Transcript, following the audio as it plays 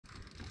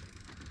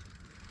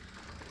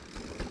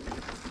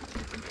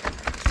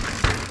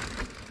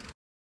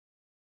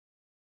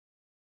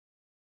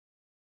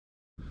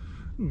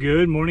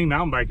Good morning,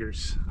 mountain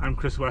bikers. I'm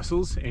Chris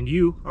Wessels, and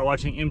you are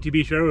watching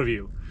MTB Trail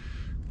Review.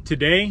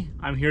 Today,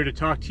 I'm here to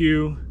talk to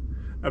you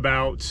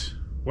about,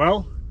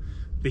 well,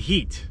 the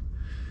heat.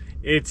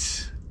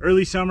 It's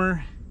early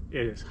summer,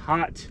 it is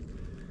hot,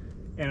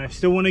 and I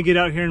still want to get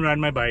out here and ride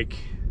my bike.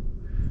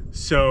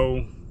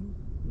 So,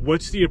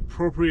 what's the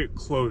appropriate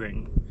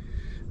clothing?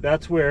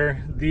 That's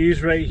where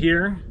these right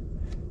here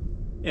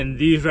and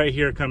these right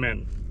here come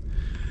in.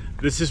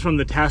 This is from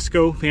the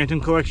TASCO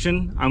Fantom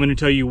collection. I'm going to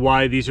tell you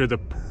why these are the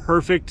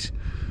perfect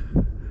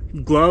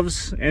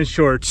gloves and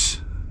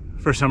shorts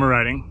for summer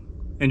riding.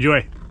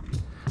 Enjoy.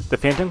 The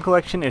Fantom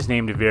collection is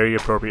named very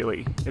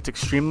appropriately. It's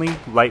extremely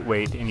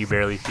lightweight and you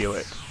barely feel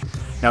it.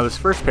 Now this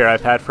first pair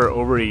I've had for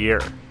over a year,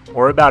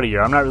 or about a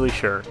year, I'm not really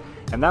sure,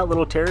 and that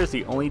little tear is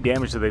the only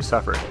damage that they've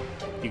suffered.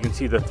 You can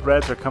see the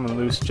threads are coming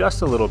loose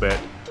just a little bit,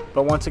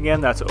 but once again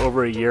that's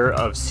over a year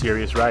of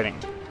serious riding.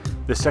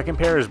 The second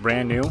pair is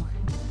brand new,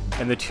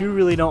 and the two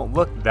really don't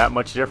look that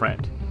much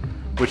different,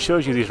 which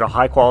shows you these are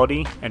high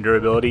quality and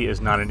durability is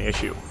not an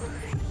issue.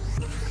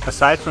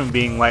 Aside from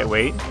being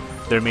lightweight,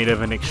 they're made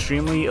of an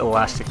extremely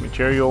elastic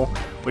material,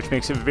 which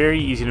makes it very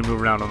easy to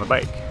move around on the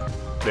bike.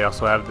 They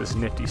also have this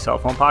nifty cell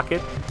phone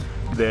pocket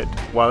that,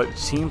 while it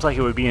seems like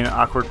it would be in an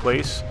awkward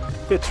place,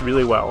 fits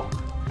really well.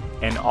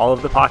 And all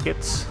of the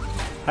pockets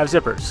have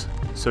zippers,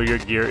 so your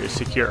gear is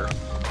secure.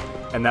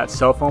 And that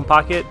cell phone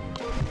pocket,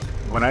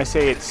 when I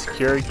say it's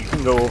secure, you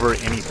can go over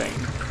anything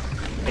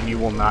and you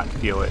will not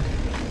feel it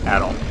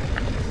at all.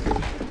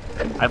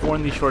 I've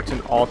worn these shorts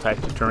in all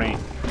types of terrain,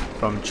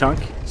 from chunk,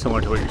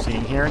 similar to what you're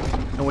seeing here,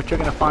 and what you're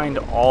going to find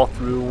all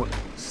through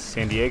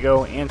San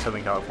Diego and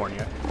Southern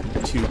California,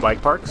 to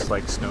bike parks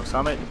like Snow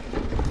Summit,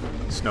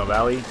 Snow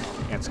Valley,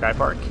 and Sky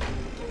Park,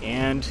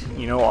 and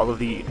you know, all of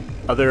the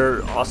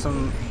other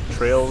awesome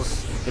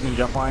trails, hidden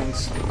jump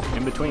lines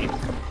in between.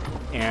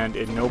 And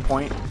at no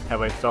point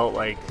have I felt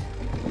like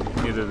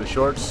neither the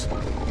shorts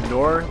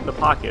nor the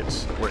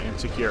pockets were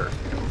insecure.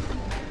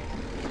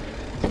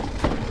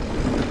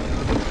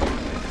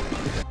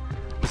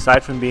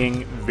 Aside from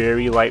being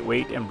very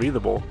lightweight and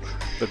breathable,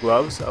 the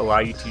gloves allow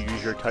you to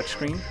use your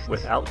touchscreen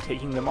without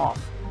taking them off.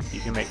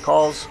 You can make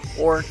calls,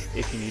 or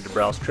if you need to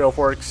browse trail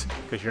forks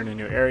because you're in a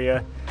new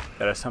area,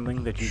 that is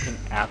something that you can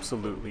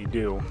absolutely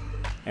do,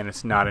 and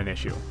it's not an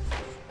issue.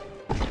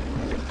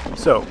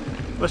 So,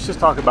 let's just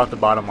talk about the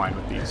bottom line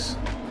with these.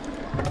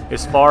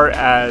 As far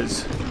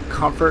as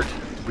comfort,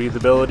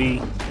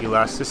 breathability,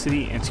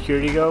 elasticity, and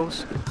security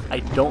goes, I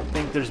don't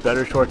think there's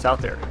better shorts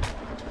out there,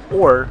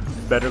 or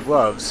better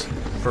gloves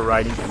for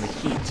riding in the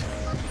heat.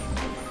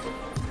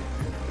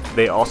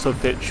 They also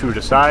fit true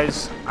to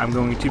size. I'm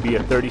going to be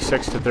a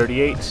 36 to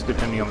 38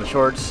 depending on the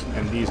shorts,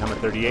 and these I'm a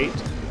 38,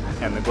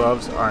 and the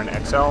gloves are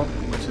an XL,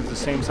 which is the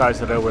same size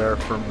that I wear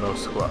for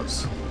most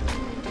gloves.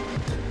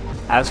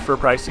 As for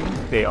pricing,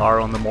 they are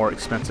on the more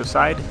expensive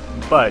side,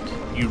 but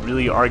you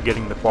really are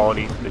getting the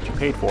quality that you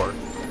paid for,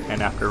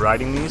 and after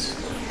riding these,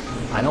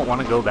 I don't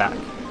want to go back.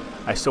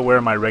 I still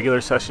wear my regular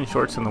session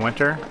shorts in the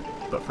winter,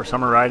 but for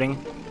summer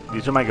riding,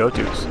 these are my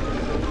go-tos.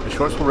 The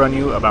shorts will run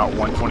you about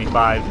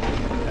 $125,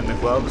 and the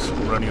gloves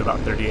will run you about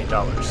 $38.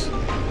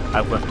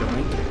 I've left a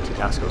link to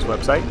TASCO's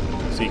website,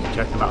 so you can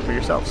check them out for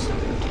yourselves.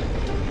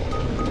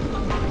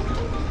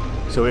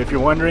 So if you're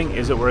wondering,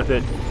 is it worth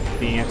it?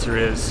 The answer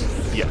is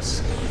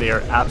yes. They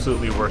are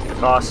absolutely worth the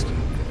cost.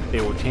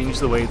 They will change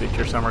the way that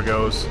your summer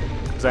goes,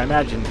 because I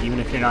imagine even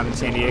if you're not in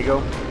San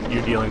Diego,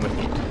 you're dealing with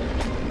heat.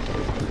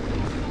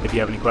 If you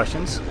have any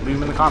questions, leave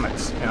them in the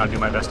comments, and I'll do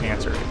my best to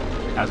answer.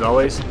 As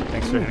always,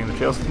 thanks for hitting the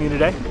trails with me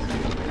today,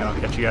 and I'll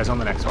catch you guys on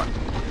the next one.